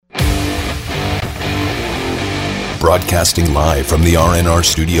Broadcasting live from the RNR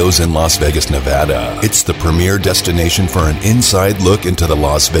studios in Las Vegas, Nevada. It's the premier destination for an inside look into the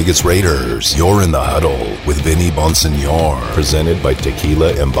Las Vegas Raiders. You're in the Huddle with Vinny Bonsignor. Presented by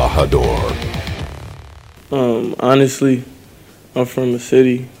Tequila Embajador. Honestly, I'm from a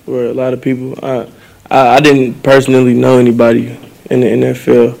city where a lot of people, I didn't personally know anybody in the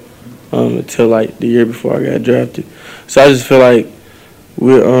NFL until like the year before I got drafted. So I just feel like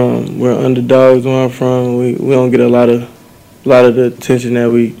we're underdogs where I'm from. We don't get a lot of the attention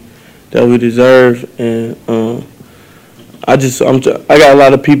that we deserve, and I got a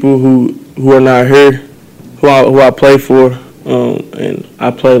lot of people who are not here, who I play for, and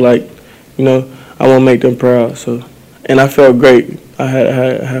I play like, I want to make them proud. So, and I felt great. I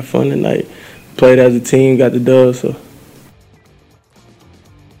had fun tonight. Played as a team, got the dub. So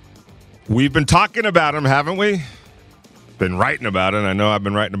we've been talking about him, haven't we? Been writing about it. I know I've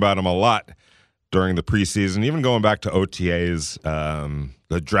been writing about him a lot during the preseason, even going back to OTAs,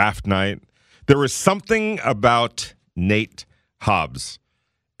 the draft night. There was something about Nate Hobbs.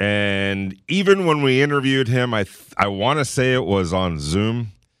 And even when we interviewed him, I want to say it was on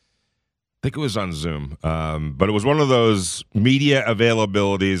Zoom. I think it was on Zoom. But it was one of those media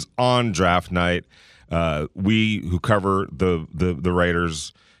availabilities on draft night. We who cover the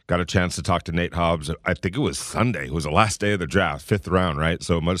Raiders got a chance to talk to Nate Hobbs. I think it was Sunday. It was the last day of the draft, 5th round, right?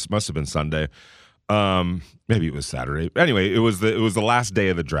 So it must have been Sunday. Maybe it was Saturday. Anyway, it was the last day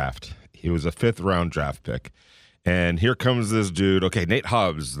of the draft. He was a 5th round draft pick. And here comes this dude. Okay, Nate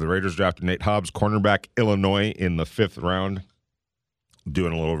Hobbs. The Raiders drafted Nate Hobbs, cornerback, Illinois, in the 5th round.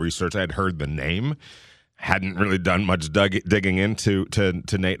 Doing a little research. I had heard the name. Hadn't really done much digging into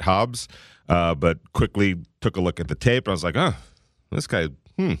Nate Hobbs, but quickly took a look at the tape. And I was like, this guy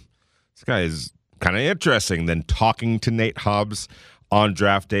is kind of interesting. Then talking to Nate Hobbs on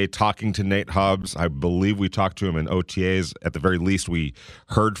draft day, talking to Nate Hobbs. I believe we talked to him in OTAs. At the very least, we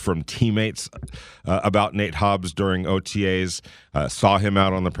heard from teammates about Nate Hobbs during OTAs, saw him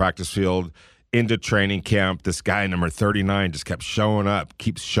out on the practice field, into training camp. This guy, number 39, just kept showing up,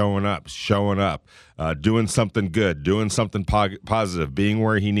 keeps showing up, doing something good, doing something positive, being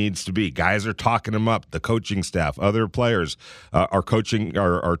where he needs to be. Guys are talking him up. The coaching staff, other players are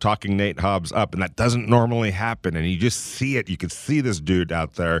talking Nate Hobbs up, and that doesn't normally happen. And you just see it. You can see this dude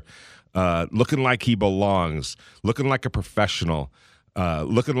out there looking like he belongs, looking like a professional,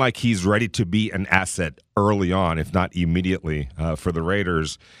 looking like he's ready to be an asset early on, if not immediately, for the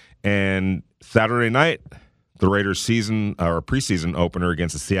Raiders. And Saturday night, the Raiders preseason opener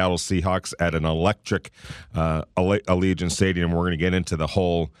against the Seattle Seahawks at an electric Allegiant Stadium. We're going to get into the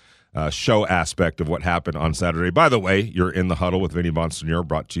whole show aspect of what happened on Saturday. By the way, you're in the Huddle with Vinny Bonsignor,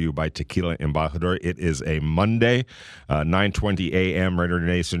 brought to you by Tequila Embajador. It is a Monday, 9:20 a.m. Raider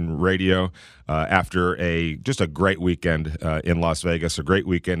Nation Radio. After just a great weekend in Las Vegas, a great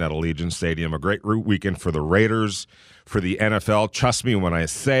weekend at Allegiant Stadium, a great weekend for the Raiders, for the NFL. Trust me when I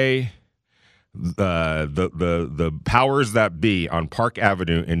say the powers that be on Park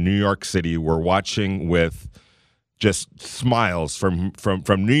Avenue in New York City were watching with just smiles from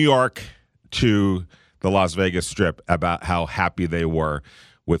New York to the Las Vegas Strip about how happy they were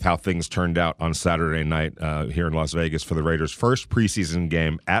with how things turned out on Saturday night here in Las Vegas for the Raiders' first preseason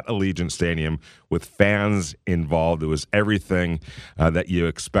game at Allegiant Stadium with fans involved. It was everything that you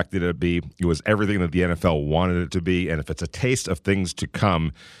expected it to be. It was everything that the NFL wanted it to be. And if it's a taste of things to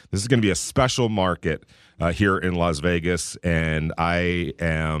come, this is going to be a special market here in Las Vegas, and I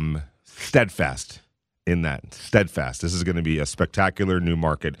am steadfast in that. Steadfast. This is going to be a spectacular new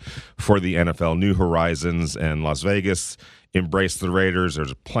market for the NFL, new horizons, and Las Vegas embraced the Raiders.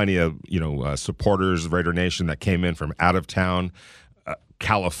 There's plenty of supporters, Raider Nation, that came in from out of town,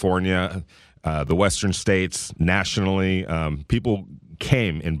 California, the Western states, nationally. People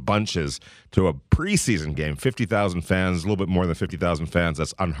came in bunches to a preseason game. 50,000 fans, a little bit more than 50,000 fans.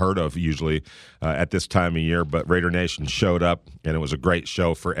 That's unheard of usually at this time of year. But Raider Nation showed up, and it was a great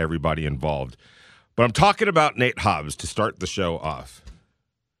show for everybody involved. But I'm talking about Nate Hobbs to start the show off.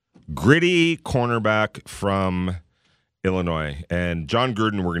 Gritty cornerback from Illinois. And John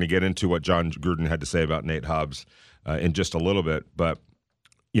Gruden, we're going to get into what John Gruden had to say about Nate Hobbs in just a little bit. But,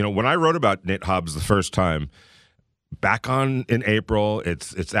 when I wrote about Nate Hobbs the first time, back in April,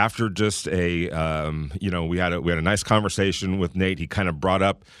 it's after just we had a nice conversation with Nate. He kind of brought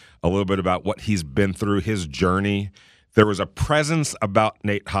up a little bit about what he's been through, his journey. There was a presence about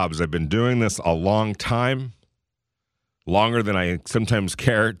Nate Hobbs. I've been doing this a long time, longer than I sometimes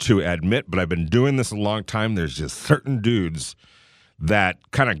care to admit, but I've been doing this a long time. There's just certain dudes that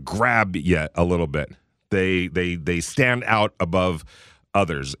kind of grab you a little bit. They stand out above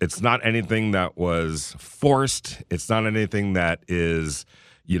others. It's not anything that was forced. It's not anything that is,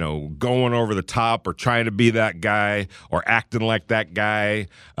 going over the top or trying to be that guy or acting like that guy,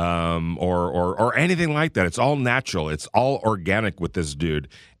 or anything like that. It's all natural. It's all organic with this dude.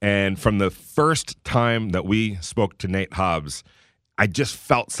 And from the first time that we spoke to Nate Hobbs, I just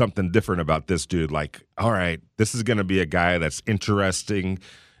felt something different about this dude. Like, all right, this is going to be a guy that's interesting.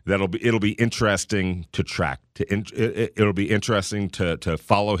 It'll be interesting to track. It'll be interesting to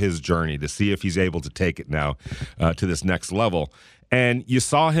follow his journey, to see if he's able to take it now to this next level. And you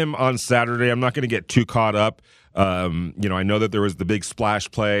saw him on Saturday. I'm not going to get too caught up. I know that there was the big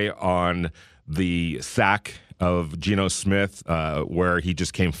splash play on the sack of Geno Smith, where he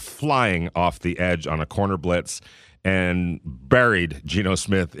just came flying off the edge on a corner blitz and buried Geno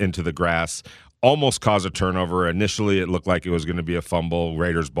Smith into the grass. Almost caused a turnover. Initially, it looked like it was going to be a fumble,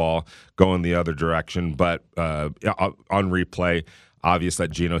 Raiders ball going the other direction. But on replay, obvious that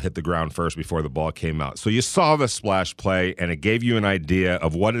Geno hit the ground first before the ball came out. So you saw the splash play, and it gave you an idea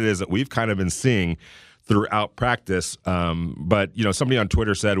of what it is that we've kind of been seeing throughout practice. But somebody on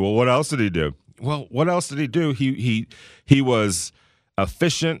Twitter said, "Well, what else did he do?" Well, what else did he do? He was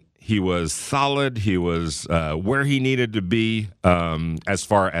efficient. He was solid. He was where he needed to be as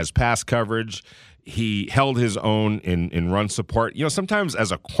far as pass coverage. He held his own in run support. Sometimes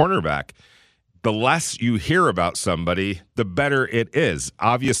as a cornerback, the less you hear about somebody, the better it is.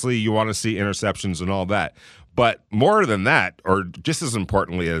 Obviously, you want to see interceptions and all that. But more than that, or just as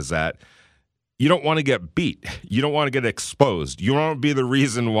importantly as that, you don't want to get beat. You don't want to get exposed. You don't want to be the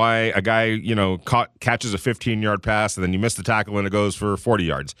reason why a guy, catches a 15-yard pass and then you miss the tackle and it goes for 40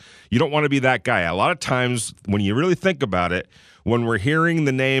 yards. You don't want to be that guy. A lot of times, when you really think about it, when we're hearing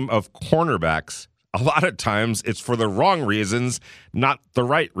the name of cornerbacks, a lot of times it's for the wrong reasons, not the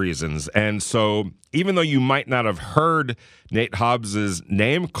right reasons. And so even though you might not have heard Nate Hobbs'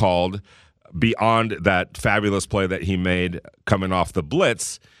 name called beyond that fabulous play that he made coming off the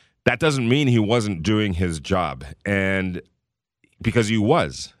blitz, that doesn't mean he wasn't doing his job, and because he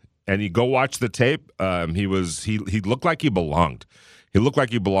was. And you go watch the tape, he looked like he belonged. He looked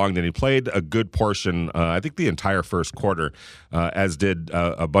like he belonged, and he played a good portion, I think the entire first quarter, as did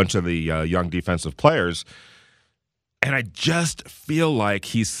a bunch of the young defensive players. And I just feel like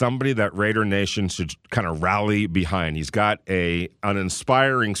he's somebody that Raider Nation should kind of rally behind. He's got an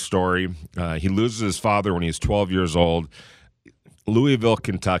inspiring story. He loses his father when he's 12 years old. Louisville,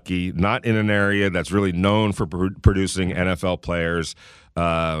 Kentucky, not in an area that's really known for producing NFL players.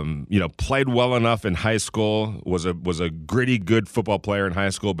 Played well enough in high school, was a gritty, good football player in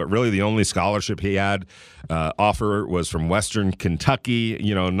high school, but really the only scholarship he had offer was from Western Kentucky,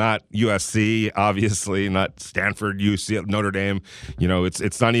 not USC, obviously, not Stanford, UC, Notre Dame.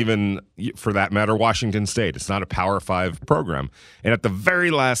 It's not even, for that matter, Washington State. It's not a Power 5 program. And at the very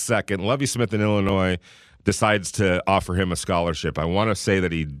last second, Lovie Smith in Illinois decides to offer him a scholarship. I want to say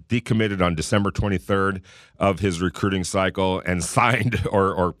that he decommitted on December 23rd of his recruiting cycle and signed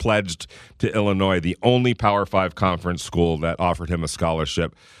or pledged to Illinois, the only Power 5 conference school that offered him a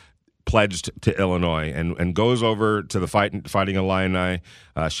scholarship, pledged to Illinois, and goes over to the Fighting Illini,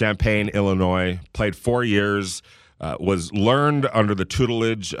 Champaign, Illinois, played 4 years, was learned under the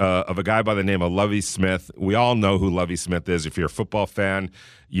tutelage of a guy by the name of Lovie Smith. We all know who Lovie Smith is. If you're a football fan,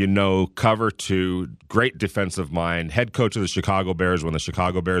 you know cover two, great defensive mind, head coach of the Chicago Bears when the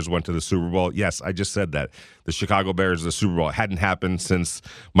Chicago Bears went to the Super Bowl. Yes, I just said that. The Chicago Bears, the Super Bowl. It hadn't happened since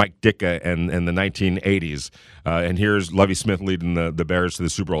Mike Ditka in the 1980s. And here's Lovie Smith leading the Bears to the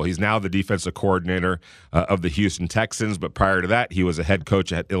Super Bowl. He's now the defensive coordinator of the Houston Texans, but prior to that, he was a head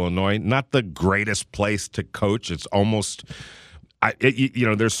coach at Illinois. Not the greatest place to coach. It's almost,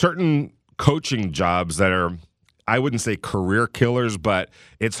 there's certain coaching jobs that are, I wouldn't say career killers, but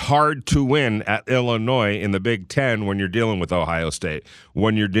it's hard to win at Illinois in the Big Ten when you're dealing with Ohio State,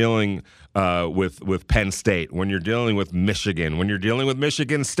 when you're dealing with Penn State, when you're dealing with Michigan, when you're dealing with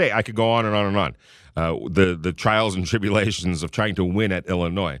Michigan State. I could go on and on and on. The trials and tribulations of trying to win at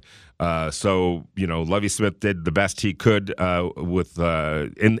Illinois. So Lovie Smith did the best he could with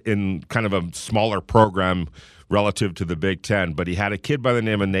in kind of a smaller program relative to the Big Ten, but he had a kid by the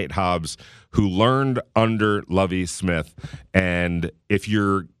name of Nate Hobbs who learned under Lovie Smith. And if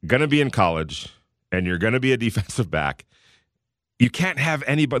you're going to be in college and you're going to be a defensive back, you can't have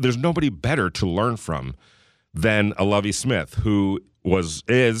anybody. There's nobody better to learn from than a Lovie Smith, who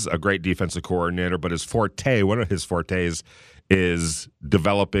is a great defensive coordinator, but one of his fortes is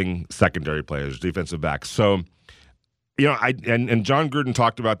developing secondary players, defensive backs. So, and John Gruden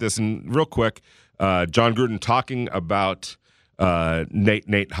talked about this, and real quick, John Gruden talking about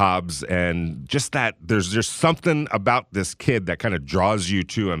Nate Hobbs, and just that there's just something about this kid that kind of draws you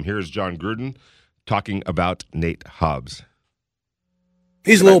to him. Here's Jon Gruden talking about Nate Hobbs.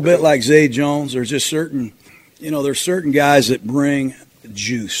 He's a little bit like Zay Jones. There's just certain guys that bring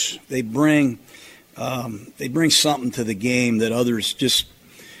juice. They bring something to the game that others just,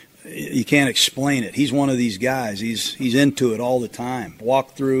 you can't explain it. He's one of these guys. He's into it all the time.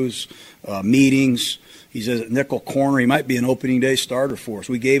 Walkthroughs, meetings. He's a nickel corner. He might be an opening day starter for us.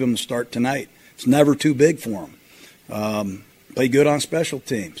 We gave him the start tonight. It's never too big for him. Played good on special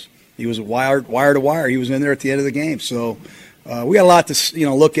teams. He was a wire to wire. He was in there at the end of the game. So we got a lot to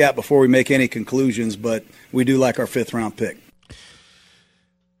look at before we make any conclusions, but we do like our 5th-round pick.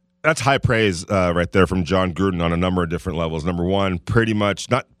 That's high praise right there from Jon Gruden on a number of different levels. Number one, pretty much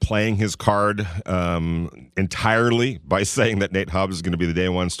not playing his card entirely by saying that Nate Hobbs is going to be the day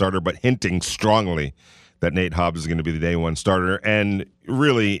one starter, but hinting strongly that Nate Hobbs is going to be the day one starter. And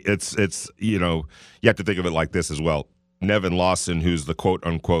really, it's you have to think of it like this as well. Nevin Lawson, who's the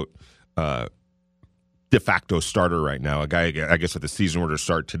quote-unquote de facto starter right now, a guy, I guess, at the season order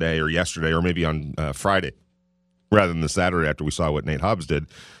start today or yesterday or maybe on Friday, rather than the Saturday after we saw what Nate Hobbs did,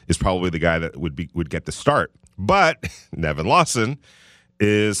 is probably the guy that would get the start. But Nevin Lawson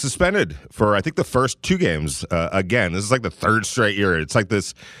is suspended for, I think, the first 2 games. Again, this is like the 3rd straight year. It's like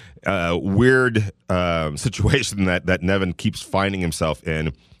this weird situation that Nevin keeps finding himself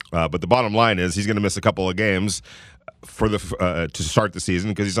in. But the bottom line is he's going to miss a couple of games for to start the season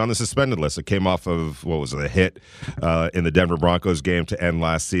because he's on the suspended list. It came off of, a hit in the Denver Broncos game to end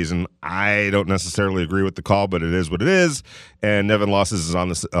last season. I don't necessarily agree with the call, but it is what it is. And Nevin Lawson is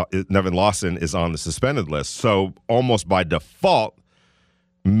on the suspended list. So almost by default,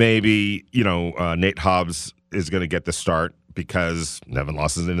 maybe Nate Hobbs is going to get the start because Nevin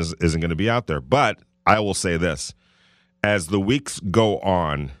Lawson isn't going to be out there. But I will say this: as the weeks go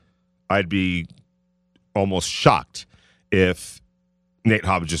on, I'd be almost shocked if Nate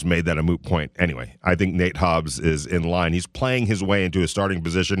Hobbs just made that a moot point. Anyway, I think Nate Hobbs is in line. He's playing his way into a starting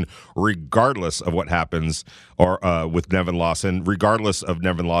position regardless of what happens with Nevin Lawson, regardless of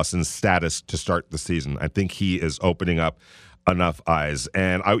Nevin Lawson's status to start the season. I think he is opening up enough eyes.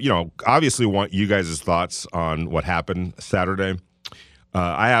 And I obviously want you guys' thoughts on what happened Saturday.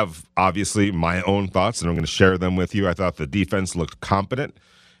 I have obviously my own thoughts, and I'm going to share them with you. I thought the defense looked competent,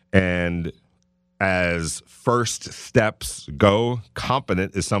 and as first steps go,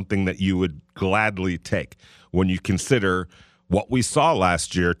 competent is something that you would gladly take when you consider what we saw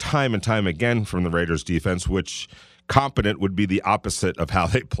last year time and time again from the Raiders defense, which competent would be the opposite of how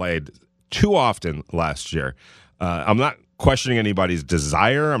they played too often last year. I'm not questioning anybody's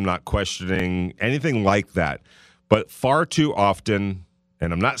desire. I'm not questioning anything like that. But far too often,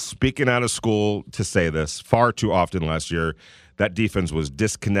 and I'm not speaking out of school to say this, far too often last year, that defense was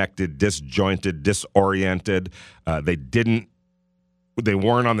disconnected, disjointed, disoriented. They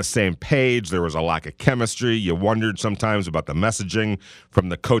weren't on the same page. There was a lack of chemistry. You wondered sometimes about the messaging from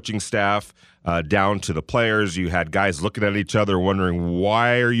the coaching staff down to the players. You had guys looking at each other wondering,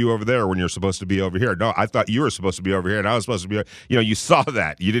 why are you over there when you're supposed to be over here? No, I thought you were supposed to be over here and I was supposed to be, you saw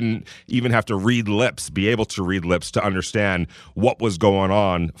that. You didn't even have to be able to read lips to understand what was going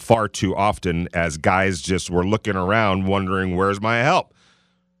on far too often as guys just were looking around wondering, where's my help?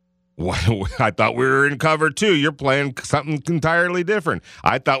 I thought we were in cover 2. You're playing something entirely different.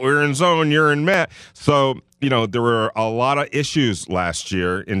 I thought we were in zone. You're in man. So, there were a lot of issues last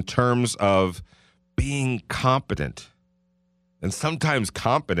year in terms of being competent. And sometimes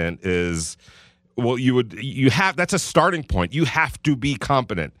competent is, that's a starting point. You have to be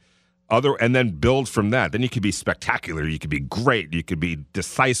competent. And then build from that. Then you could be spectacular. You could be great. You could be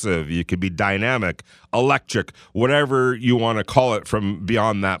decisive. You could be dynamic, electric, whatever you want to call it from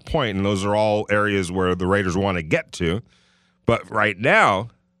beyond that point. And those are all areas where the Raiders want to get to. But right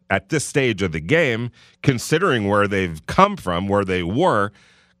now, at this stage of the game, considering where they've come from, where they were,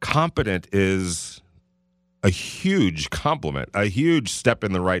 competent is a huge compliment, a huge step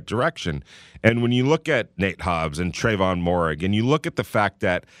in the right direction. And when you look at Nate Hobbs and Trayvon Moehrig, and you look at the fact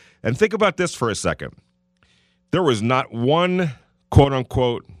that, and think about this for a second, there was not one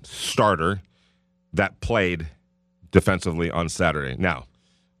quote-unquote starter that played defensively on Saturday. Now,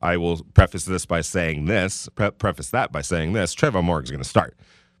 I will preface that by saying this, Trayvon Moehrig is going to start,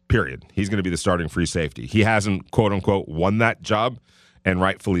 period. He's going to be the starting free safety. He hasn't, quote-unquote, won that job, and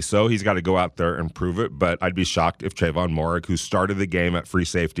rightfully so. He's got to go out there and prove it, but I'd be shocked if Trayvon Moehrig, who started the game at free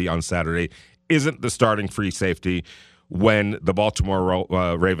safety on Saturday, isn't the starting free safety when the Baltimore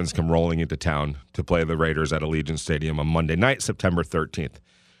Ravens come rolling into town to play the Raiders at Allegiant Stadium on Monday night, September 13th.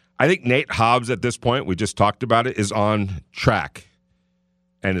 I think Nate Hobbs at this point, we just talked about it, is on track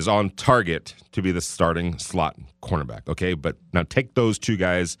and is on target to be the starting slot cornerback, okay? But now take those two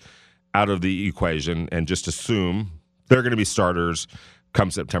guys out of the equation and just assume they're going to be starters come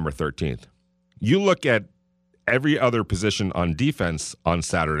September 13th. You look at every other position on defense on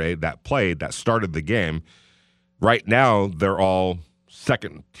Saturday that played, that started the game. Right now, they're all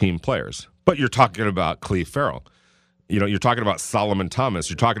second-team players. But you're talking about Cleve Farrell. You're talking about Solomon Thomas.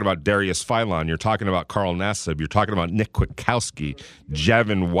 You're talking about Darius Philon. You're talking about Carl Nassib. You're talking about Nick Kwiatkowski,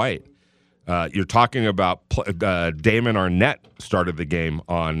 Javin White. You're talking about Damon Arnett started the game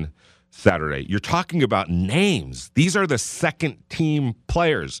on Saturday. You're talking about names. These are the second-team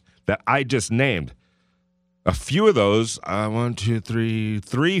players that I just named. A few of those, 3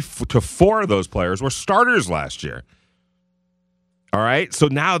 to 4 of those players were starters last year. All right, so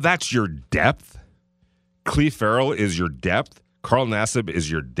now that's your depth. Cleve Farrell is your depth. Carl Nassib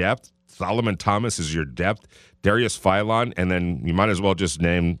is your depth. Solomon Thomas is your depth. Darius Philon, and then you might as well just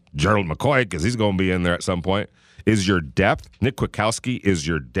name Gerald McCoy because he's going to be in there at some point, is your depth. Nick Kwiatkowski is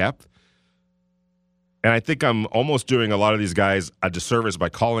your depth. And I think I'm almost doing a lot of these guys a disservice by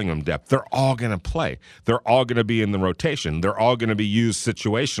calling them depth. They're all going to play. They're all going to be in the rotation. They're all going to be used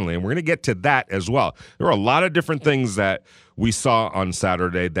situationally, and we're going to get to that as well. There were a lot of different things that we saw on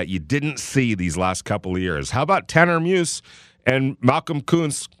Saturday that you didn't see these last couple of years. How about Tanner Muse and Malcolm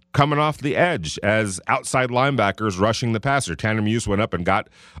Kuntz coming off the edge as outside linebackers rushing the passer? Tanner Muse went up and got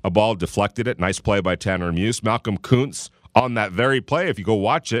a ball, deflected it. Nice play by Tanner Muse. Malcolm Kuntz on that very play, if you go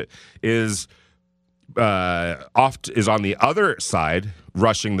watch it, is on the other side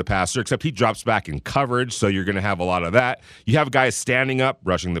rushing the passer, except he drops back in coverage, so you're going to have a lot of that. You have guys standing up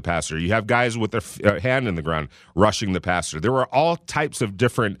rushing the passer. You have guys with their hand in the ground rushing the passer. There were all types of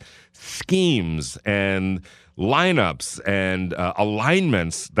different schemes and lineups and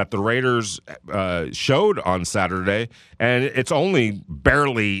alignments that the Raiders showed on Saturday, and it's only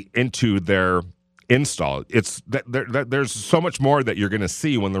barely into their install. There's so much more that you're going to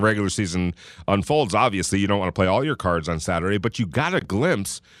see when the regular season unfolds. Obviously, you don't want to play all your cards on Saturday, but you got a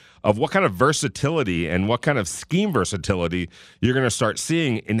glimpse of what kind of versatility and what kind of scheme versatility you're going to start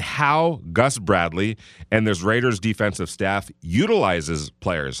seeing in how Gus Bradley and this Raiders defensive staff utilizes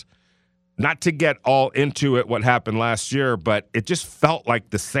players. Not to get all into it what happened last year, but it just felt like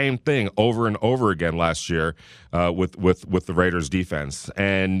the same thing over and over again last year with the Raiders defense.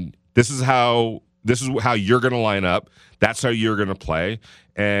 And this is how you're going to line up. That's how you're going to play.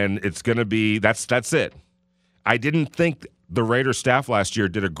 And it's going to be, that's it. I didn't think the Raiders staff last year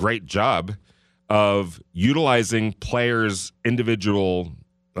did a great job of utilizing players' individual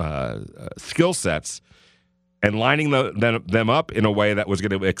skill sets and lining them up in a way that was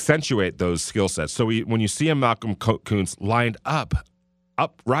going to accentuate those skill sets. So when you see a Malcolm Kuntz lined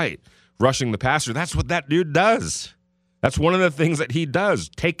upright, rushing the passer, that's what that dude does. That's one of the things that he does.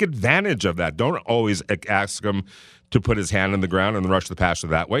 Take advantage of that. Don't always ask him to put his hand in the ground and rush the passer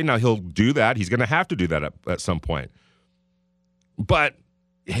that way. Now, he'll do that. He's going to have to do that at some point. But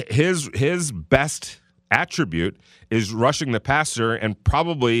his best attribute is rushing the passer, and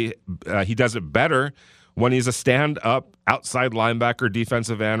probably he does it better when he's a stand-up outside linebacker,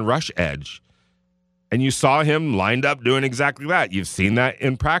 defensive end, rush edge. And you saw him lined up doing exactly that. You've seen that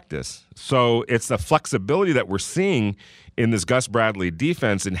in practice. So it's the flexibility that we're seeing in this Gus Bradley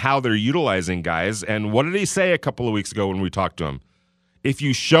defense and how they're utilizing guys. And what did he say a couple of weeks ago when we talked to him? If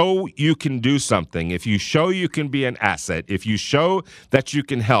you show you can do something, if you show you can be an asset, if you show that you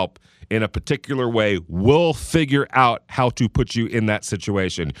can help in a particular way, we'll figure out how to put you in that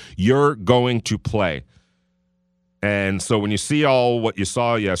situation. You're going to play. And so when you see all what you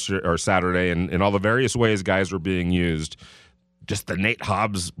saw yesterday or Saturday and all the various ways guys were being used, just the Nate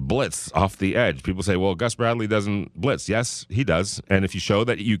Hobbs blitz off the edge. People say, well, Gus Bradley doesn't blitz. Yes, he does. And if you show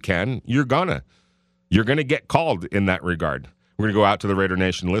that you can, you're going to get called in that regard. We're going to go out to the Raider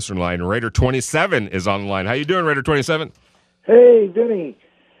Nation listener line. Raider 27 is on the line. How you doing, Raider 27? Hey, Vinny.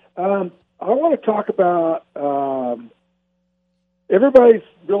 I want to talk about everybody's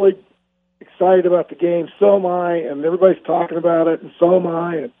really excited about the game. So am I, and everybody's talking about it, and so am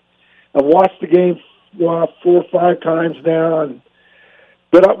I. And I've watched the game 4 or 5 times now.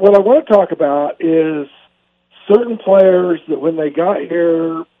 But what I want to talk about is certain players that when they got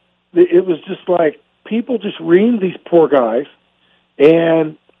here, it was just like people just reamed these poor guys.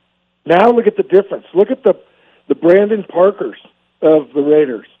 And now look at the difference. Look at the Brandon Parkers of the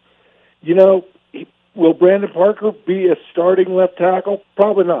Raiders. You know, will Brandon Parker be a starting left tackle?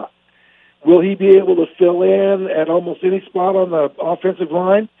 Probably not. Will he be able to fill in at almost any spot on the offensive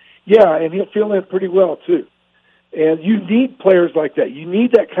line? Yeah, and he'll fill in pretty well, too. And you need players like that. You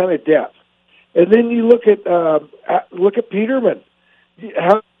need that kind of depth. And then you look at Peterman.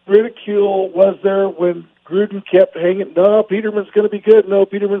 How ridicule was there when Gruden kept hanging, no, Peterman's going to be good, no,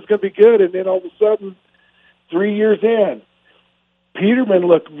 Peterman's going to be good. And then all of a sudden, 3 years in, Peterman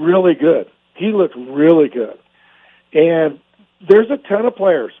looked really good. He looked really good. And there's a ton of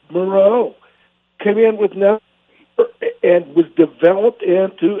players. Moreau came in with nothing and was developed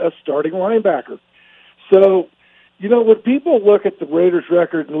into a starting linebacker. So, when people look at the Raiders'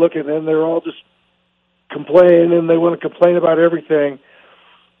 record and look at them, they're all just complaining and they want to complain about everything.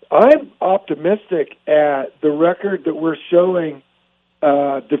 I'm optimistic at the record that we're showing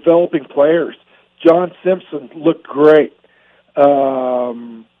developing players. John Simpson looked great.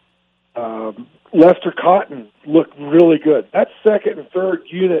 Lester Cotton looked really good. That second and third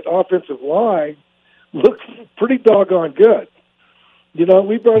unit offensive line looked pretty doggone good. We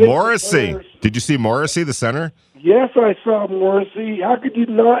brought in Morrissey. Did you see Morrissey, the center? Yes, I saw Morrissey. How could you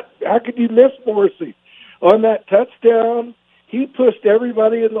miss Morrissey? On that touchdown, he pushed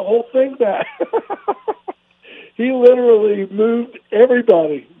everybody in the whole thing back. He literally moved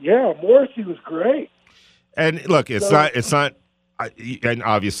everybody. Yeah, Morrissey was great. And look, it's not. And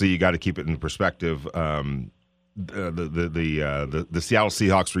obviously, you got to keep it in perspective. The Seattle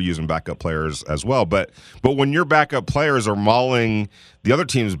Seahawks were using backup players as well, but when your backup players are mauling the other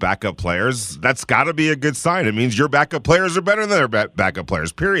team's backup players, that's got to be a good sign. It means your backup players are better than their backup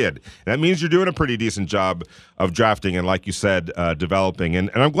players. Period. And that means you're doing a pretty decent job of drafting and, like you said, developing.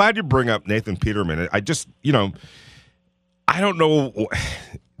 And I'm glad you bring up Nathan Peterman. I just, I don't know.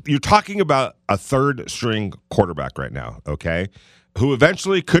 You're talking about a third-string quarterback right now, okay? Who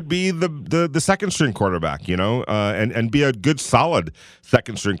eventually could be the second-string quarterback, and be a good, solid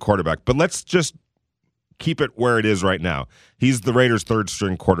second-string quarterback. But let's just keep it where it is right now. He's the Raiders'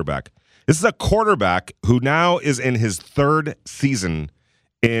 third-string quarterback. This is a quarterback who now is in his third season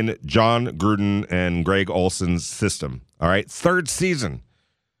in John Gruden and Greg Olson's system, all right? Third season.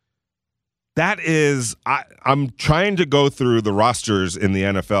 That is, I'm trying to go through the rosters in the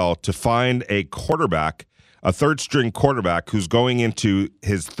NFL to find a quarterback, a third-string quarterback who's going into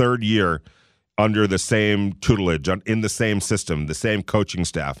his third year under the same tutelage, in the same system, the same coaching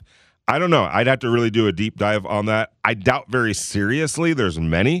staff. I don't know. I'd have to really do a deep dive on that. I doubt very seriously there's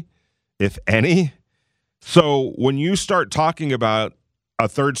many, if any. So when you start talking about a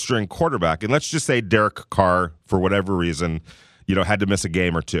third-string quarterback, and let's just say Derek Carr, for whatever reason, had to miss a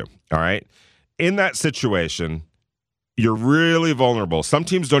game or two, all right? In that situation, you're really vulnerable. Some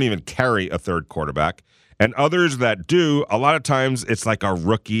teams don't even carry a third quarterback, and others that do, a lot of times it's like a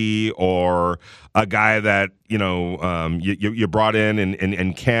rookie or a guy that, you brought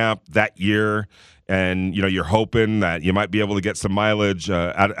in camp that year, and, you're hoping that you might be able to get some mileage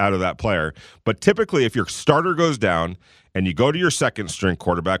out of that player. But typically, if your starter goes down and you go to your second-string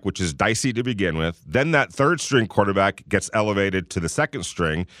quarterback, which is dicey to begin with, then that third-string quarterback gets elevated to the second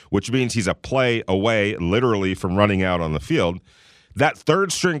string, which means he's a play away, literally, from running out on the field. That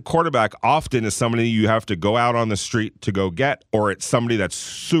third-string quarterback often is somebody you have to go out on the street to go get, or it's somebody that's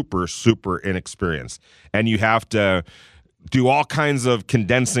super, super inexperienced. And you have to do all kinds of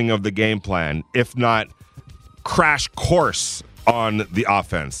condensing of the game plan, if not crash course on the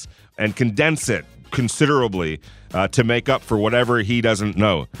offense, and condense it considerably to make up for whatever he doesn't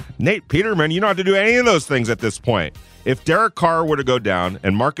know. Nate Peterman, you don't have to do any of those things at this point. If Derek Carr were to go down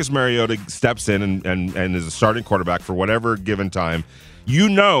and Marcus Mariota steps in and is a starting quarterback for whatever given time,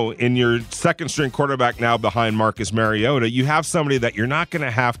 in your second-string quarterback now behind Marcus Mariota, you have somebody that you're not going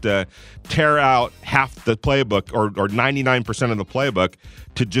to have to tear out half the playbook or 99% of the playbook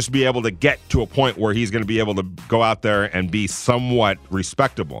to just be able to get to a point where he's going to be able to go out there and be somewhat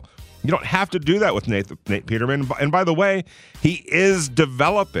respectable. You don't have to do that with Nate Peterman. And by the way, he is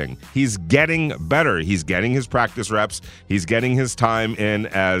developing. He's getting better. He's getting his practice reps. He's getting his time in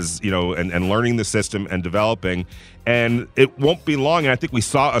as, and learning the system and developing. And it won't be long. And I think we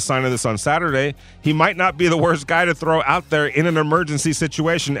saw a sign of this on Saturday. He might not be the worst guy to throw out there in an emergency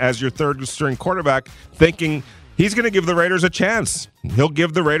situation as your third string quarterback, thinking he's going to give the Raiders a chance. He'll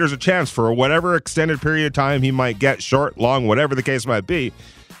give the Raiders a chance for whatever extended period of time he might get, short, long, whatever the case might be.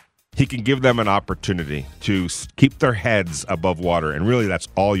 He can give them an opportunity to keep their heads above water. And really, that's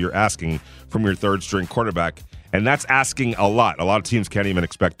all you're asking from your third-string quarterback. And that's asking a lot. A lot of teams can't even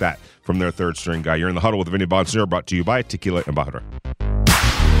expect that from their third-string guy. You're in the Huddle with Vinny Bonsignore, brought to you by Tequila Embajador.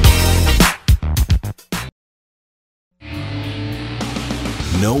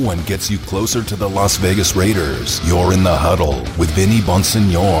 No one gets you closer to the Las Vegas Raiders. You're in the Huddle with Vinny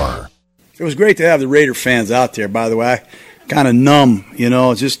Bonsignore. It was great to have the Raider fans out there, by the way. Kind of numb,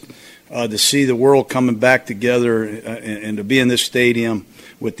 just to see the world coming back together and to be in this stadium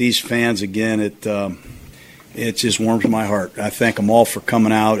with these fans again, it just warms my heart. I thank them all for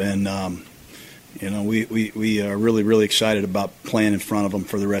coming out, and we are really, really excited about playing in front of them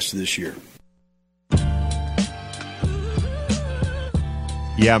for the rest of this year.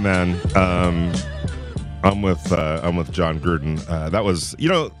 Yeah, man. I'm with John Gruden. That was,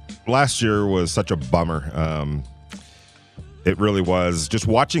 last year was such a bummer. It really was. Just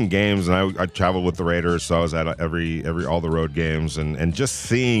watching games, and I traveled with the Raiders, so I was at all the road games, and just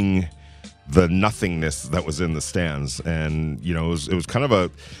seeing the nothingness that was in the stands, and it was kind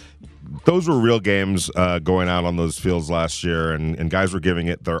of those were real games going out on those fields last year, and guys were giving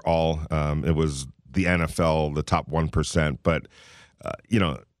it their all. It was the NFL, the top 1%, but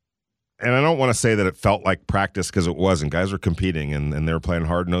and I don't want to say that it felt like practice because it wasn't. Guys were competing, and they were playing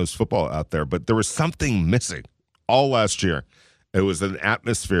hard-nosed football out there, but there was something missing all last year. It was an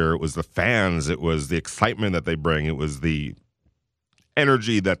atmosphere. It was the fans. It was the excitement that they bring. It was the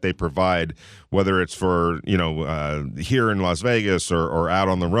energy that they provide, whether it's for, here in Las Vegas or out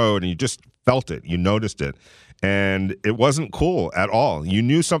on the road, and you just felt it. You noticed it. And it wasn't cool at all. You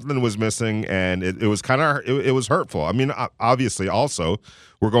knew something was missing, and it was kind of it was hurtful. I mean, obviously, also,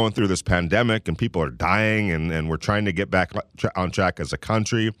 we're going through this pandemic, and people are dying, and we're trying to get back on track as a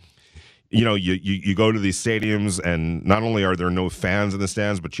country. You go to these stadiums, and not only are there no fans in the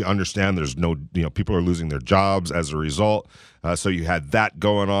stands, but you understand there's no, people are losing their jobs as a result. So you had that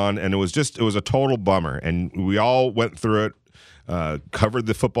going on, and it was a total bummer. And we all went through it. Covered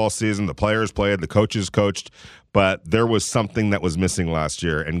the football season, the players played, the coaches coached, but there was something that was missing last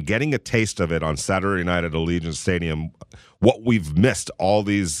year. And getting a taste of it on Saturday night at Allegiant Stadium, what we've missed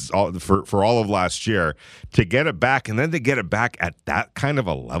for all of last year, to get it back, and then to get it back at that kind of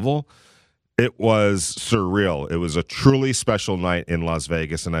a level, it was surreal. It was a truly special night in Las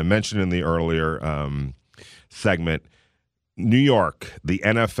Vegas. And I mentioned in the earlier segment, New York, the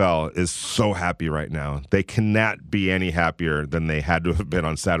NFL is so happy right now. They cannot be any happier than they had to have been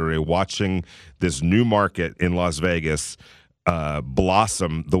on Saturday watching this new market in Las Vegas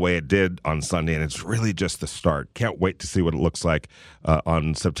blossom the way it did on Sunday. And it's really just the start. Can't wait to see what it looks like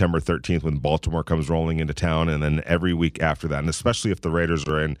on September 13th when Baltimore comes rolling into town, and then every week after that, and especially if the Raiders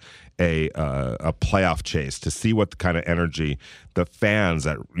are in a playoff chase, to see what the kind of energy the fans,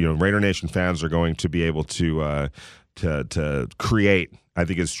 that Raider Nation fans, are going to be able to create. I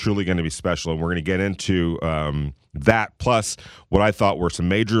think it's truly going to be special, and we're going to get into that, plus what I thought were some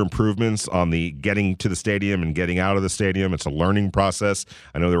major improvements on the getting to the stadium and getting out of the stadium. It's a learning process.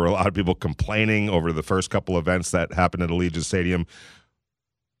 I know there were a lot of people complaining over the first couple events that happened at Allegiant Stadium.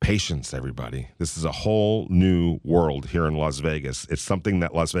 Patience, everybody. This is a whole new world here in Las Vegas. It's something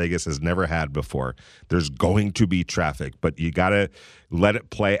that Las Vegas has never had before. There's going to be traffic, but you got to let it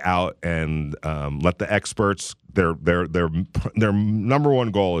play out and let the experts. Their number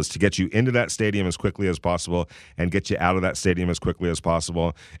one goal is to get you into that stadium as quickly as possible and get you out of that stadium as quickly as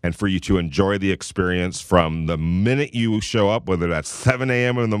possible, and for you to enjoy the experience from the minute you show up, whether that's 7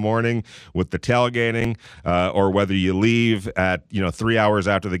 a.m. in the morning with the tailgating, or whether you leave at 3 hours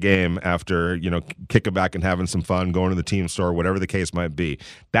after the game, after kicking back and having some fun, going to the team store, whatever the case might be.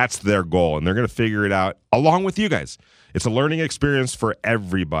 That's their goal, and they're going to figure it out along with you guys. It's a learning experience for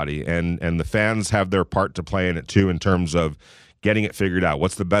everybody, and the fans have their part to play in it too, in terms of getting it figured out.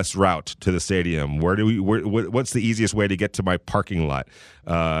 What's the best route to the stadium? What's the easiest way to get to my parking lot?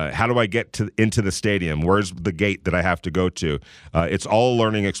 How do I get into the stadium? Where's the gate that I have to go to? It's all a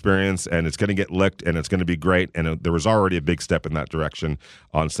learning experience, and it's going to get licked, and it's going to be great. And there was already a big step in that direction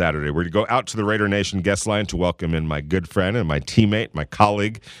on Saturday. We're going to go out to the Raider Nation guest line to welcome in my good friend and my teammate, my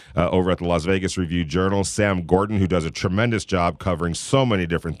colleague over at the Las Vegas Review-Journal, Sam Gordon, who does a tremendous job covering so many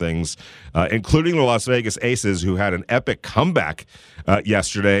different things, including the Las Vegas Aces, who had an epic comeback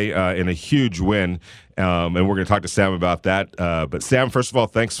yesterday in a huge win. And we're going to talk to Sam about that. But Sam, first of all,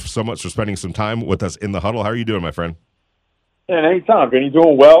 thanks so much for spending some time with us in the huddle. How are you doing, my friend? And anytime, Vinny.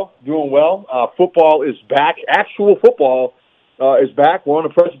 Doing well. Football is back. Actual football is back. We're on the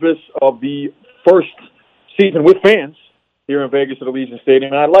precipice of the first season with fans here in Vegas at Allegiant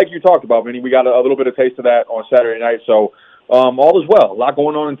Stadium. And like you talked about, Vinny, we got a little bit of taste of that on Saturday night. So all is well. A lot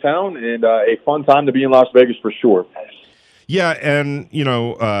going on in town, and a fun time to be in Las Vegas for sure. Yeah, and,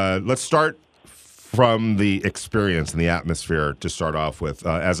 let's start from the experience and the atmosphere to start off with.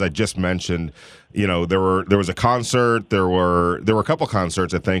 As I just mentioned, there was a concert, there were a couple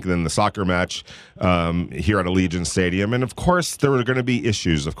concerts, I think, and then the soccer match here at Allegiant Stadium. And, of course, there were going to be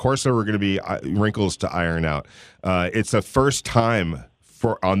issues. Of course, there were going to be wrinkles to iron out. It's a first time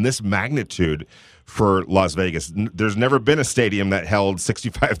on this magnitude for Las Vegas. There's never been a stadium that held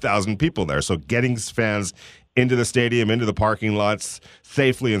 65,000 people there. So getting fans into the stadium, into the parking lots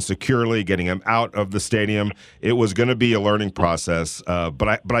safely and securely, getting them out of the stadium, it was going to be a learning process.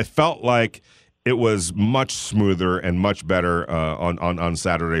 But I felt like it was much smoother and much better on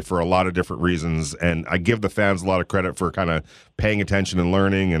Saturday for a lot of different reasons. And I give the fans a lot of credit for kind of paying attention and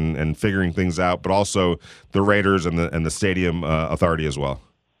learning and figuring things out, but also the Raiders and the stadium authority as well.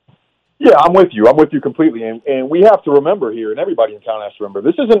 Yeah, I'm with you. I'm with you completely. And we have to remember here, and everybody in town has to remember,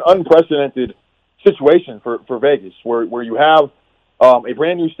 this is an unprecedented situation for Vegas, where you have a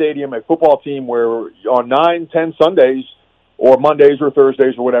brand-new stadium, a football team where on 9-10 Sundays or Mondays or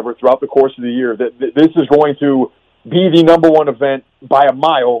Thursdays or whatever throughout the course of the year, that this is going to be the number one event by a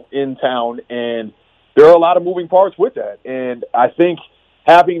mile in town, and there are a lot of moving parts with that. And I think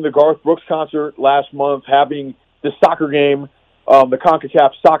having the Garth Brooks concert last month, having the soccer game, the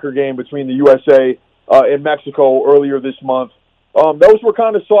CONCACAF soccer game between the USA and Mexico earlier this month, those were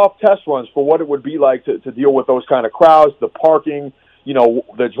kind of soft test runs for what it would be like to deal with those kind of crowds, the parking,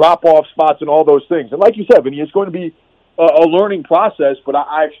 the drop-off spots and all those things. And like you said, Vinny, it's going to be a learning process, but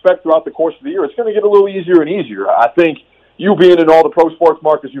I expect throughout the course of the year it's going to get a little easier and easier. I think you being in all the pro sports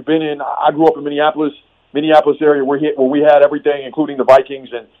markets you've been in, I grew up in Minneapolis area where we had everything, including the Vikings,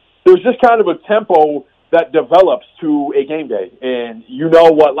 and there's just kind of a tempo that develops to a game day. And you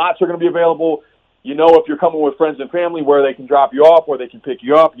know what lots are going to be available. You know if you're coming with friends and family where they can drop you off, where they can pick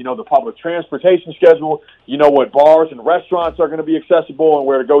you up. You know the public transportation schedule. You know what bars and restaurants are going to be accessible and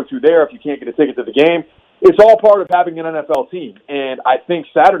where to go to there if you can't get a ticket to the game. It's all part of having an NFL team. And I think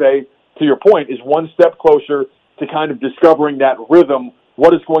Saturday, to your point, is one step closer to kind of discovering that rhythm,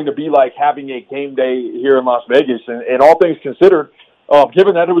 what it's going to be like having a game day here in Las Vegas. And all things considered,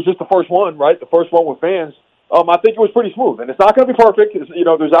 given that it was just the first one, right, the first one with fans, I think it was pretty smooth. And it's not going to be perfect.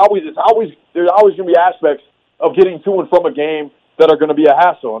 There's always going to be aspects of getting to and from a game that are going to be a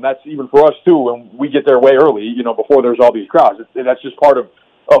hassle. And that's even for us, too, when we get there way early, before there's all these crowds. And that's just part of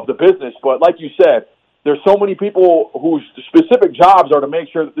the business. But like you said, there's so many people whose specific jobs are to make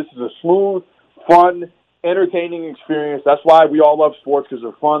sure that this is a smooth, fun, entertaining experience. That's why we all love sports, because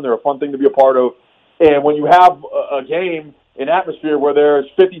they're fun. They're a fun thing to be a part of. And when you have a game, an atmosphere where there's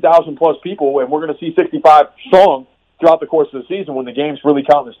 50,000 plus people, and we're going to see 65 strong throughout the course of the season when the games really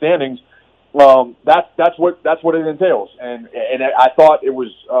count in the standings, that's what it entails. And I thought it was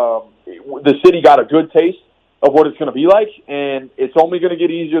the city got a good taste of what it's going to be like, and it's only going to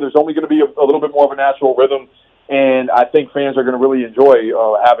get easier. There's only going to be a little bit more of a natural rhythm, and I think fans are going to really enjoy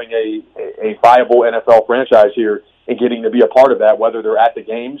having a viable NFL franchise here and getting to be a part of that, whether they're at the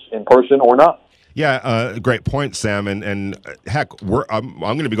games in person or not. Yeah, great point, Sam. And heck, I'm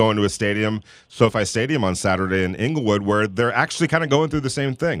going to be going to a stadium, SoFi Stadium, on Saturday in Inglewood, where they're actually kind of going through the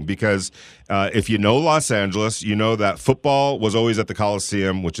same thing. Because if you know Los Angeles, you know that football was always at the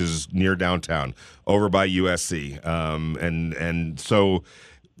Coliseum, which is near downtown, over by USC. And so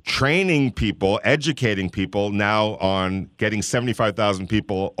training people, educating people now on getting 75,000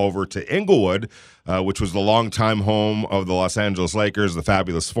 people over to Inglewood, which was the longtime home of the Los Angeles Lakers, the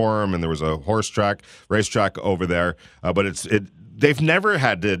Fabulous Forum, and there was a racetrack over there. But they've never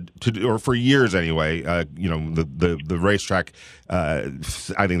had to or for years anyway, the racetrack, I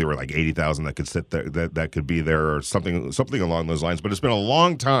think there were like 80,000 that could sit there, that could be there, or something along those lines. But it's been a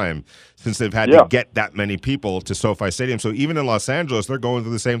long time since they've had to get that many people to SoFi Stadium. So even in Los Angeles, they're going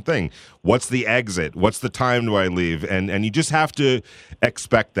through the same thing. What's the exit? What's the time do I leave? And you just have to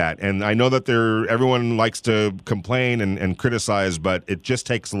expect that. And I know that everyone likes to complain and criticize, but it just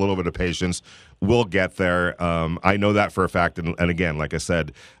takes a little bit of patience. We'll get there. I know that for a fact. And again, like I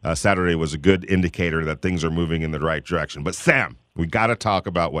said, Saturday was a good indicator that things are moving in the right direction. But Sam, we got to talk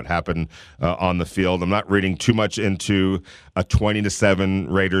about what happened on the field. I'm not reading too much into a 20-7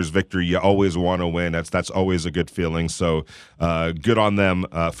 Raiders victory. You always want to win. That's always a good feeling. So good on them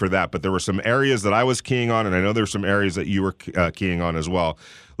for that. But there were some areas that I was keying on, and I know there were some areas that you were keying on as well.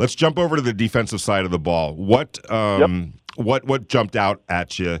 Let's jump over to the defensive side of the ball. What jumped out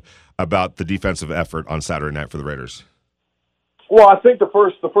at you about the defensive effort on Saturday night for the Raiders? Well, I think the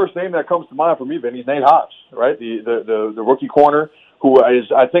first name that comes to mind for me, Vinny, is Nate Hobbs, right? The rookie corner who is,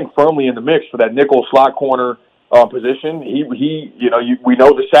 I think, firmly in the mix for that nickel slot corner position. We know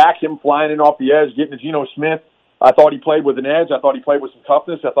the sack, him flying in off the edge, getting to Geno Smith. I thought he played with an edge. I thought he played with some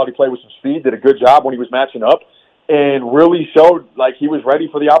toughness. I thought he played with some speed. Did a good job when he was matching up, and really showed like he was ready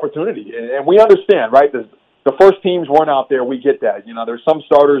for the opportunity. And we understand, right? The first teams weren't out there. We get that. There's some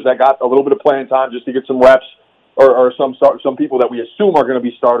starters that got a little bit of playing time just to get some reps, or some people that we assume are going to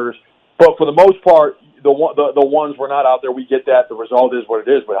be starters. But for the most part, the ones were not out there. We get that. The result is what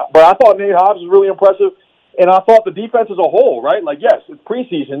it is. But I thought Nate Hobbs was really impressive, and I thought the defense as a whole, right? Like, yes, it's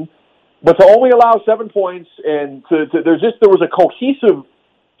preseason, but to only allow 7 points and there was a cohesive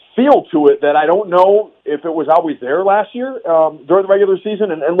feel to it that I don't know if it was always there last year during the regular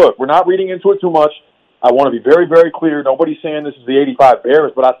season. And look, we're not reading into it too much. I want to be very, very clear. Nobody's saying this is the 85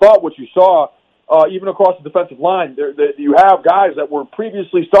 Bears, but I thought what you saw, even across the defensive line, you have guys that were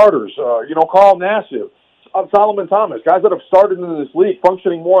previously starters, Carl Nassib, Solomon Thomas, guys that have started in this league,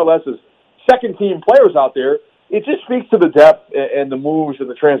 functioning more or less as second-team players out there. It just speaks to the depth and the moves and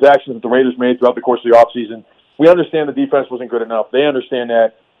the transactions that the Raiders made throughout the course of the offseason. We understand the defense wasn't good enough. They understand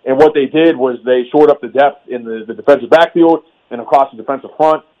that. And what they did was they shored up the depth in the defensive backfield and across the defensive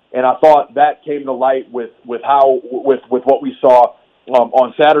front. And I thought that came to light with what we saw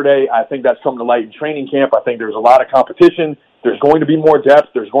on Saturday. I think that's coming to light in training camp. I think there's a lot of competition. There's going to be more depth.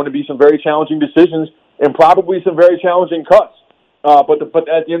 There's going to be some very challenging decisions and probably some very challenging cuts. But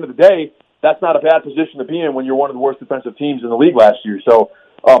at the end of the day, that's not a bad position to be in when you're one of the worst defensive teams in the league last year. So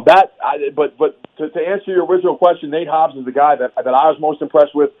but to answer your original question, Nate Hobbs is the guy that I was most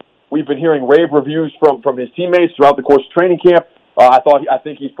impressed with. We've been hearing rave reviews from his teammates throughout the course of training camp. I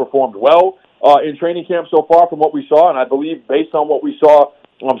think he's performed well in training camp so far from what we saw, and I believe based on what we saw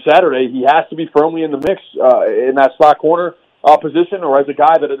on Saturday, he has to be firmly in the mix in that slot corner position, or as a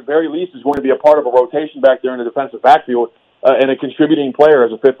guy that at the very least is going to be a part of a rotation back there in the defensive backfield and a contributing player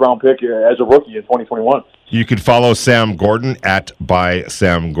as a fifth-round pick as a rookie in 2021. You could follow Sam Gordon at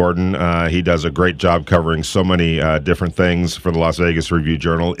 @BySamGordon. He does a great job covering so many different things for the Las Vegas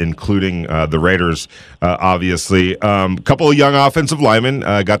Review-Journal, including the Raiders, obviously. Couple of young offensive linemen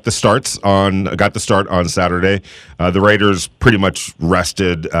got the start on Saturday. The Raiders pretty much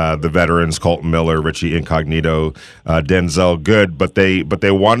rested the veterans, Colton Miller, Richie Incognito, Denzel Good, but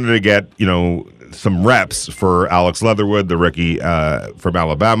they wanted to get some reps for Alex Leatherwood, the rookie from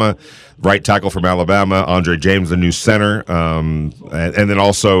Alabama, right tackle from Alabama, Andre James, the new center, and then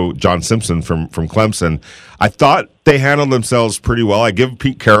also John Simpson from Clemson. I thought they handled themselves pretty well. I give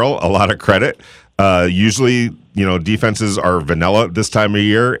Pete Carroll a lot of credit. Usually, defenses are vanilla this time of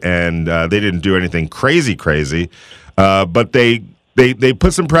year, and they didn't do anything crazy, but they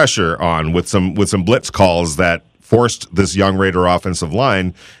put some pressure on with some blitz calls that forced this young Raider offensive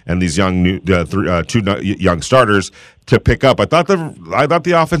line and these two young starters to pick up. I thought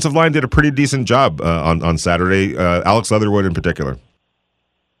the offensive line did a pretty decent job on Saturday. Alex Leatherwood in particular.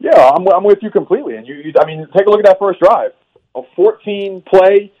 Yeah, I'm with you completely. And take a look at that first drive, a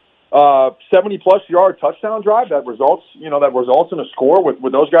 14-play, 70-plus yard touchdown drive that results in a score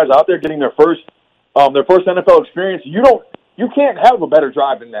with those guys out there getting their first NFL experience. You can't have a better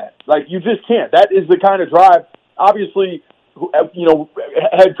drive than that. Like, you just can't. That is the kind of drive. Obviously,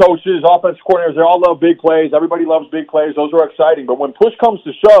 head coaches, offensive coordinators, they all love big plays. Everybody loves big plays. Those are exciting. But when push comes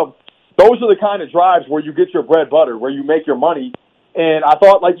to shove, those are the kind of drives where you get your bread butter, where you make your money. And I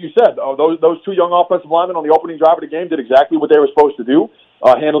thought, like you said, those two young offensive linemen on the opening drive of the game did exactly what they were supposed to do,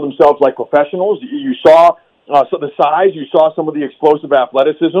 handled themselves like professionals. You saw the size. You saw some of the explosive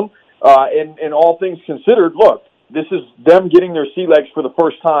athleticism. And all things considered, look, this is them getting their sea legs for the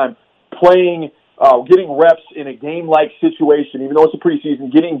first time, playing getting reps in a game-like situation, even though it's a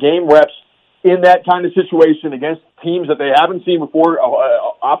preseason, getting game reps in that kind of situation against teams that they haven't seen before,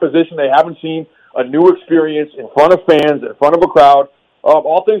 opposition they haven't seen, a new experience in front of fans, in front of a crowd.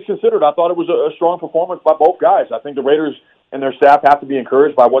 All things considered, I thought it was a strong performance by both guys. I think the Raiders and their staff have to be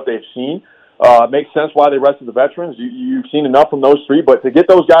encouraged by what they've seen. It makes sense why they rested the veterans. You've seen enough from those three, but to get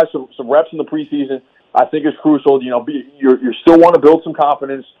those guys some reps in the preseason, I think is crucial. You still want to build some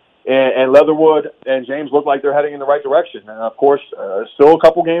confidence. And Leatherwood and James look like they're heading in the right direction. And, of course, still a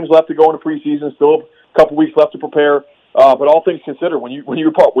couple games left to go in the preseason, still a couple weeks left to prepare. But all things considered, when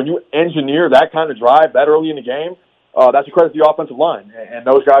you engineer that kind of drive that early in the game, that's a credit to the offensive line. And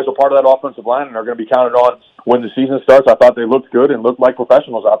those guys are part of that offensive line and are going to be counted on when the season starts. I thought they looked good and looked like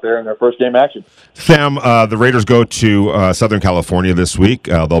professionals out there in their first game action. Sam, the Raiders go to Southern California this week.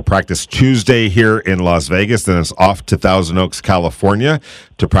 They'll practice Tuesday here in Las Vegas, then it's off to Thousand Oaks, California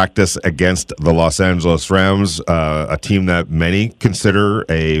to practice against the Los Angeles Rams, a team that many consider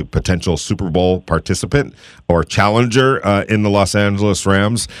a potential Super Bowl participant or challenger in the Los Angeles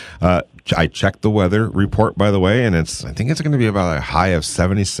Rams. I checked the weather report, by the way, and I think it's going to be about a high of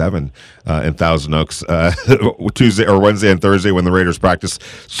 77 in Thousand Oaks Tuesday or Wednesday and Thursday when the Raiders practice.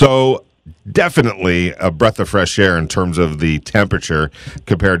 So definitely a breath of fresh air in terms of the temperature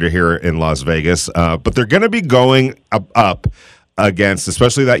compared to here in Las Vegas. But they're going to be going up against,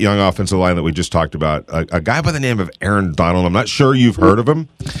 especially that young offensive line that we just talked about, a guy by the name of Aaron Donald. I'm not sure you've heard of him.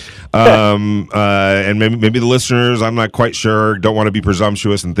 And maybe the listeners, I'm not quite sure, don't want to be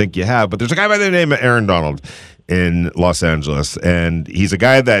presumptuous and think you have, but there's a guy by the name of Aaron Donald in Los Angeles, and he's a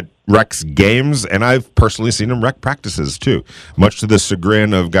guy that wrecks games, and I've personally seen him wreck practices too, much to the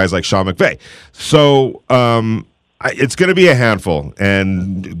chagrin of guys like Sean McVay. So it's going to be a handful,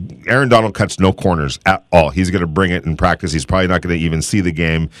 and Aaron Donald cuts no corners at all. He's going to bring it in practice. He's probably not going to even see the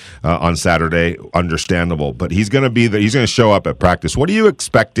game on Saturday, understandable, but he's going to show up at practice. What are you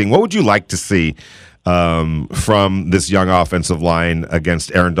expecting? What would you like to see from this young offensive line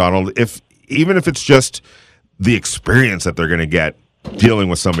against Aaron Donald, even if it's just the experience that they're going to get dealing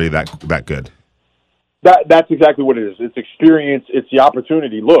with somebody that good? That's exactly what it is. It's experience. It's the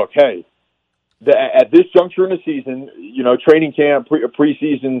opportunity. Look, hey, at this juncture in the season, training camp,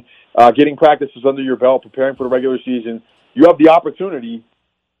 preseason, getting practices under your belt, preparing for the regular season, you have the opportunity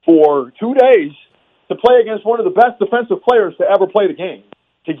for 2 days to play against one of the best defensive players to ever play the game,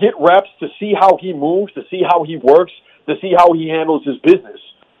 to get reps, to see how he moves, to see how he works, to see how he handles his business,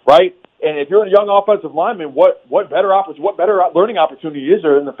 right? And if you're a young offensive lineman, what better learning opportunity is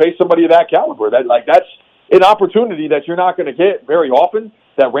there than to face somebody of that caliber? That's an opportunity that you're not going to get very often.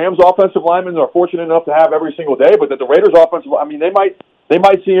 That Rams offensive linemen are fortunate enough to have every single day, but that the Raiders offensive, they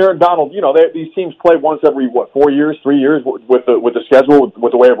might see Aaron Donald. These teams play once every 4 years, 3 years with the schedule,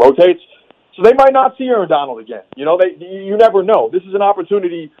 with the way it rotates. So they might not see Aaron Donald again. You never know. This is an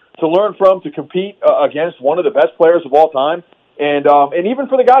opportunity to learn from, to compete against one of the best players of all time. And even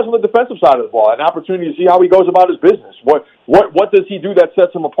for the guys on the defensive side of the ball, an opportunity to see how he goes about his business. What does he do that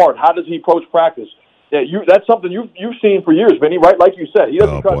sets him apart? How does he approach practice? Yeah, that's something you've seen for years, Vinny. Right? Like you said, he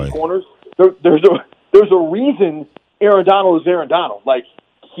doesn't cut corners. There's a reason Aaron Donald is Aaron Donald.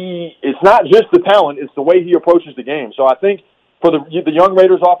 It's not just the talent; it's the way he approaches the game. So I think for the young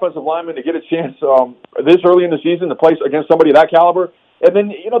Raiders offensive lineman to get a chance this early in the season to play against somebody of that caliber, and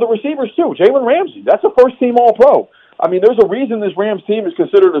then the receivers too. Jalen Ramsey, that's a first-team All-Pro. There's a reason this Rams team is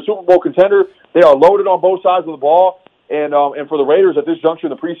considered a Super Bowl contender. They are loaded on both sides of the ball. And for the Raiders at this juncture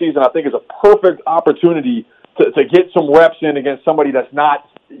in the preseason, I think is a perfect opportunity to get some reps in against somebody that's not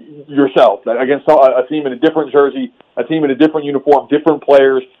yourself, against a team in a different jersey, a team in a different uniform, different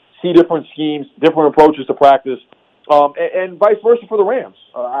players, see different schemes, different approaches to practice, and vice versa for the Rams.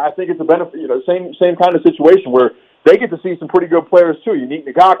 I think it's a benefit, same kind of situation where they get to see some pretty good players too. Unique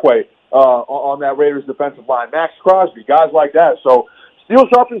Ngakoue on that Raiders defensive line, Max Crosby, guys like that. So steel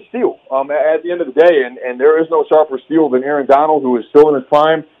sharpens steel at the end of the day, and there is no sharper steel than Aaron Donald, who is still in his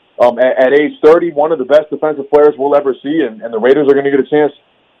prime at age 30, one of the best defensive players we'll ever see, and the Raiders are going to get a chance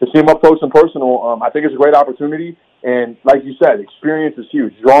to see him up close and personal. I think it's a great opportunity, and like you said, experience is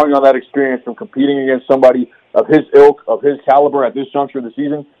huge. Drawing on that experience from competing against somebody of his ilk, of his caliber at this juncture of the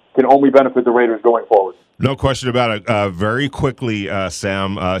season can only benefit the Raiders going forward. No question about it. Very quickly,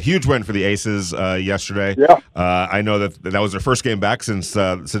 Sam, huge win for the Aces yesterday. Yeah. I know that was their first game back since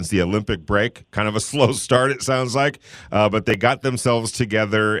the Olympic break. Kind of a slow start, it sounds like, but they got themselves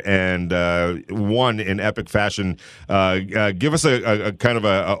together and won in epic fashion. Give us a kind of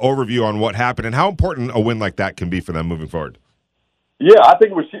a overview on what happened and how important a win like that can be for them moving forward. Yeah, I think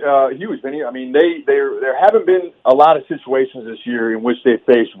it was huge, Vinny. There haven't been a lot of situations this year in which they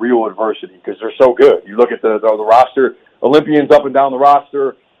faced real adversity because they're so good. You look at the roster, Olympians up and down the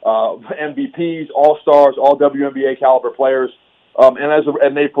roster, MVPs, All-Stars, all WNBA caliber players,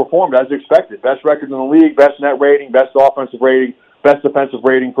 and they performed as expected. Best record in the league, best net rating, best offensive rating, best defensive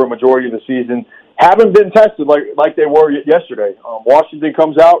rating for a majority of the season. Haven't been tested like they were yesterday. Washington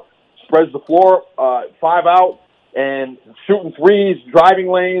comes out, spreads the floor, 5 out. And shooting threes,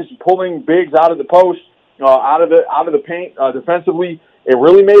 driving lanes, pulling bigs out of the post, out of the paint defensively. It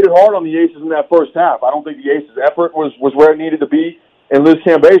really made it hard on the Aces in that first half. I don't think the Aces' effort was where it needed to be. And Liz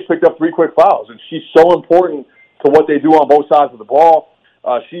Cambage picked up 3 quick fouls, and she's so important to what they do on both sides of the ball.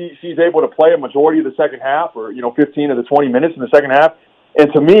 She's able to play a majority of the second half, or 15 of the 20 minutes in the second half.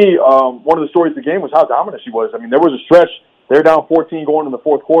 And to me, one of the stories of the game was how dominant she was. There was a stretch. They're down 14 going in the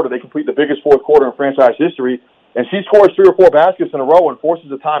fourth quarter. They complete the biggest fourth quarter in franchise history. And she scores 3 or 4 baskets in a row and forces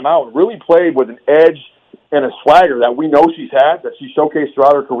a timeout and really played with an edge and a swagger that we know she's had, that she showcased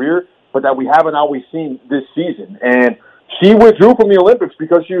throughout her career, but that we haven't always seen this season. And she withdrew from the Olympics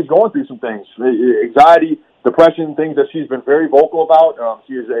because she was going through some things, anxiety, depression, things that she's been very vocal about.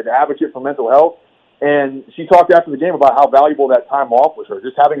 She is an advocate for mental health. And she talked after the game about how valuable that time off was her,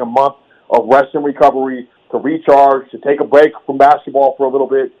 just having a month of rest and recovery to recharge, to take a break from basketball for a little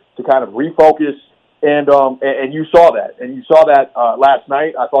bit, to kind of refocus. And you saw that. And you saw that last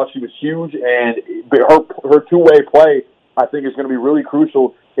night. I thought she was huge. And her two-way play, I think is going to be really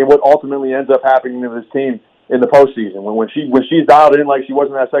crucial in what ultimately ends up happening to this team in the postseason. When she's dialed in like she was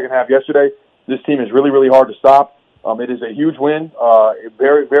in that second half yesterday, this team is really, really hard to stop. It is a huge win.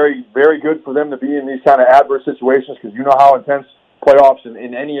 Very, very, very good for them to be in these kind of adverse situations because you know how intense playoffs in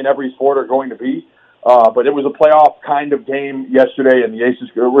any and every sport are going to be. But it was a playoff kind of game yesterday, and the Aces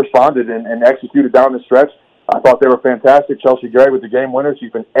responded and executed down the stretch. I thought they were fantastic. Chelsea Gray with the game winner.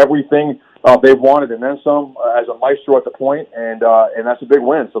 She's been everything they've wanted and then some as a maestro at the point, and that's a big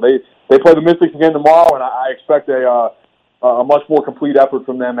win. So they play the Mystics again tomorrow, and I expect a much more complete effort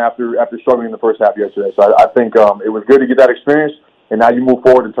from them after struggling in the first half yesterday. So I think it was good to get that experience. And now you move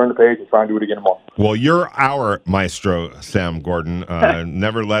forward and turn the page and try and do it again tomorrow. Well, you're our maestro, Sam Gordon.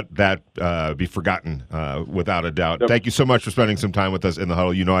 Never let that be forgotten, without a doubt. Yep. Thank you so much for spending some time with us in the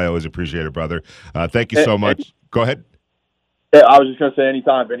huddle. You know I always appreciate it, brother. Thank you so much. Go ahead. Yeah, I was just going to say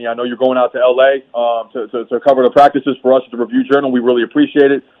anytime, Vinny. I know you're going out to L.A. To cover the practices for us at the Review Journal. We really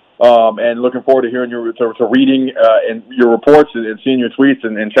appreciate it. And looking forward to hearing to reading and your reports and seeing your tweets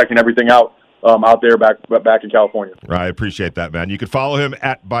and checking everything out. Out there back in California. I appreciate that, man. You can follow him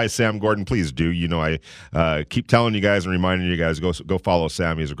at by Sam Gordon. Please do. You know, I keep telling you guys and reminding you guys, go follow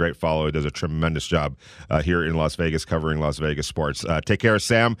Sam. He's a great follow. He does a tremendous job here in Las Vegas covering Las Vegas sports. Take care,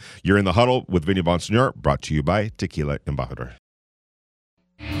 Sam. You're in the huddle with Vinny Bonsignor, brought to you by Tequila Embajador.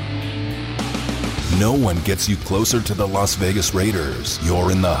 No one gets you closer to the Las Vegas Raiders.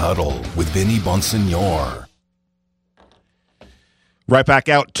 You're in the huddle with Vinny Bonsignor. Right back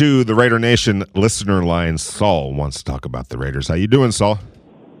out to the Raider Nation listener line. Saul wants to talk about the Raiders. How you doing, Saul?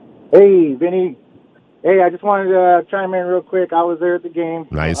 Hey, Vinny. Hey, I just wanted to chime in real quick. I was there at the game.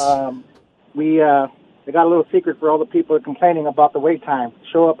 Nice. They got a little secret for all the people complaining about the wait time.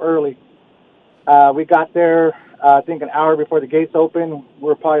 Show up early. We got there, I think, an hour before the gates opened. We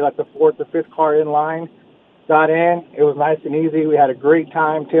were probably like the fourth or fifth car in line. Got in. It was nice and easy. We had a great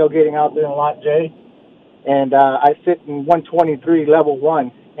time tailgating out there in Lot J. And I sit in 123, level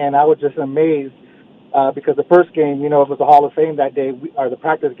 1, and I was just amazed because the first game, it was the Hall of Fame that day, or the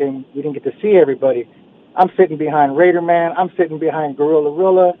practice game, we didn't get to see everybody. I'm sitting behind Raider Man. I'm sitting behind Gorilla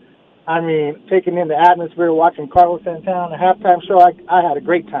Rilla. I mean, taking in the atmosphere, watching Carlos Santana, the halftime show. I had a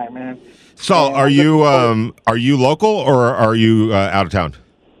great time, man. Saul, are you local or are you out of town?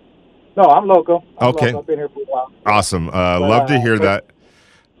 No, I'm local. Okay. I've been here for a while. Awesome. Love to hear that.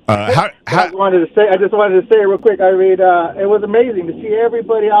 I just wanted to say it real quick. I mean, it was amazing to see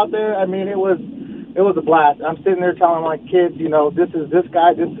everybody out there. I mean, it was a blast. I'm sitting there telling my kids, this is this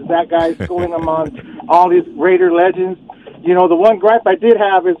guy, this is that guy, schooling them on all these Raider legends. The one gripe I did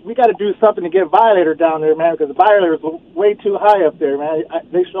have is we got to do something to get Violator down there, man, because the Violator is way too high up there, man.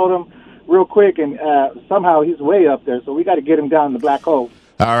 They showed him real quick, and somehow he's way up there, so we got to get him down in the black hole.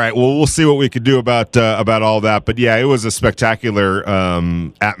 All right. Well, we'll see what we could do about all that. But yeah, it was a spectacular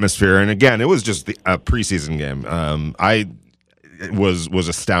atmosphere, and again, it was just a preseason game. I was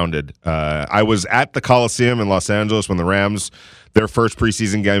astounded. I was at the Coliseum in Los Angeles when the Rams, their first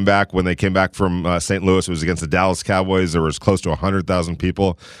preseason game back, when they came back from St. Louis, it was against the Dallas Cowboys. There was close to 100,000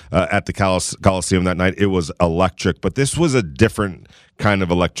 people at the Coliseum that night. It was electric, but this was a different kind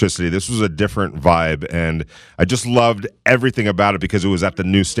of electricity. This was a different vibe, and I just loved everything about it because it was at the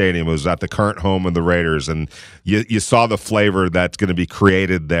new stadium. It was at the current home of the Raiders, and you saw the flavor that's going to be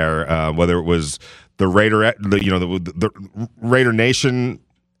created there, whether it was the Raider, the Raider Nation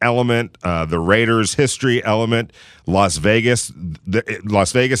element, the Raiders history element. Las Vegas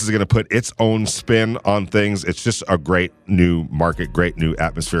is going to put its own spin on things. It's just a great new market, great new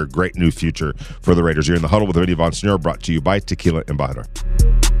atmosphere, great new future for the Raiders. You're in the huddle with Vinny Bonsignor, brought to you by Tequila Embajador.